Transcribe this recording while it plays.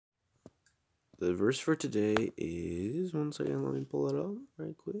The verse for today is, one second, let me pull it up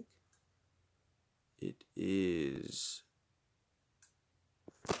right quick. It is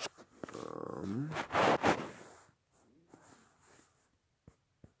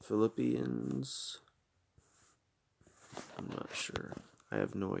Philippians. I'm not sure. I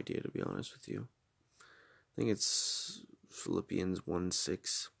have no idea, to be honest with you. I think it's Philippians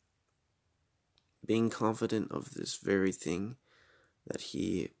 1:6. Being confident of this very thing, that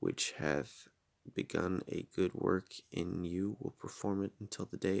he which hath begun a good work in you will perform it until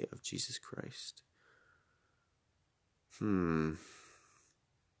the day of Jesus Christ.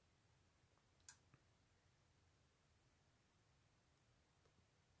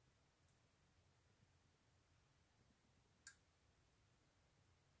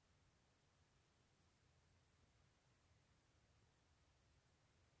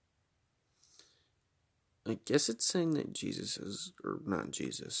 I guess it's saying that Jesus is, or not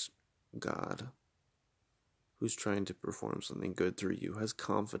Jesus, God, who's trying to perform something good through you, has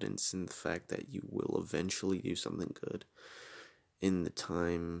confidence in the fact that you will eventually do something good in the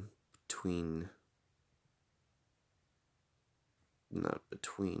time between, not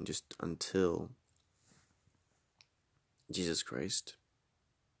between, just until Jesus Christ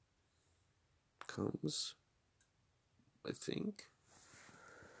comes, I think.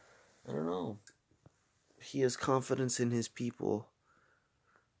 I don't know. He has confidence in his people.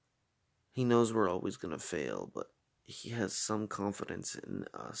 He knows we're always going to fail, but he has some confidence in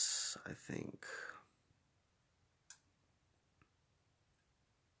us, I think.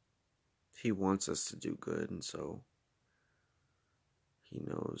 He wants us to do good, and so he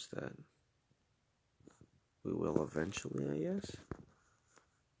knows that we will eventually, I guess.